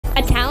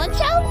A talent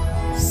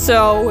show?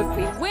 So if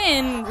we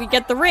win, we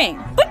get the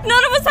ring. But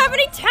none of us have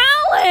any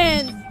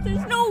talent!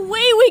 There's no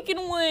way we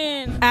can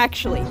win!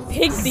 Actually,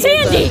 Pigsy.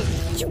 Sandy!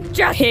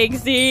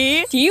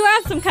 Pigsy! Do you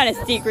have some kind of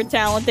secret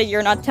talent that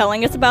you're not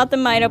telling us about that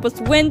might help us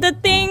win the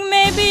thing,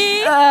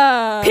 maybe?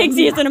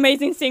 Pigsy is an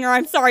amazing singer.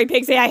 I'm sorry,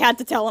 Pigsy, I had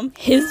to tell him.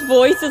 His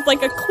voice is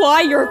like a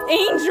choir of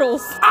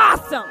angels.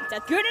 Awesome!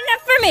 That's good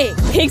enough for me.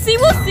 Pigsy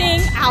will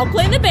sing, I'll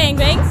play the bang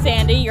bang.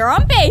 Sandy, you're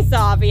on bass,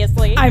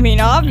 obviously. I mean,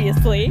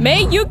 obviously.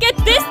 May you get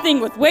this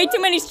thing with way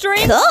too many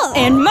strings. Cool.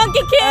 And Monkey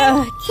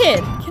King! Kid,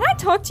 can I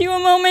talk to you a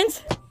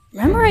moment?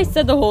 Remember I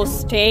said the whole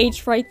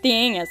stage fright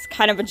thing as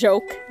kind of a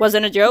joke?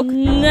 Wasn't a joke?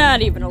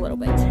 Not even a little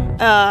bit.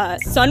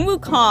 Sun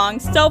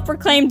Wukong,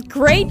 self-proclaimed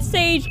great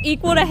sage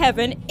equal to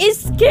heaven,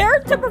 is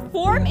scared to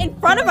perform in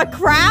front of a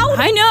crowd?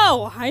 I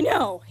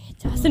know. It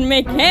doesn't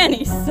make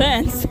any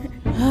sense.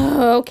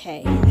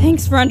 Okay,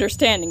 thanks for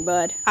understanding,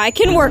 bud. I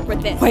can work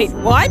with this. Wait,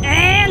 what?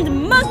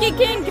 And Monkey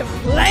King can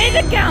play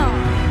the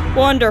gong!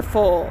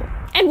 Wonderful.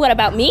 And what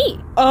about me?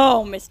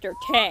 Oh, Mr.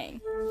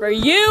 Tang. For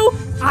you,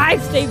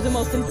 I've saved the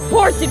most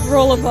important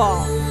role of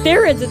all.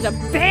 There isn't a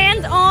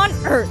band on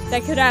Earth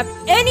that could have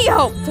any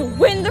hope to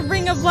win the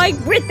Ring of Light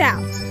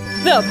without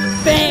the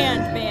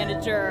band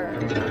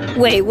manager.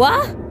 Wait,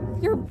 what?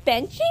 You're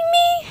benching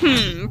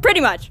me?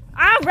 Pretty much.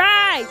 All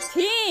right,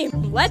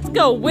 team, let's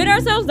go win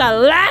ourselves the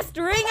last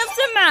Ring of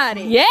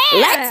Samadhi. Yeah!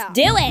 Let's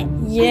do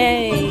it!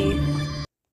 Yay.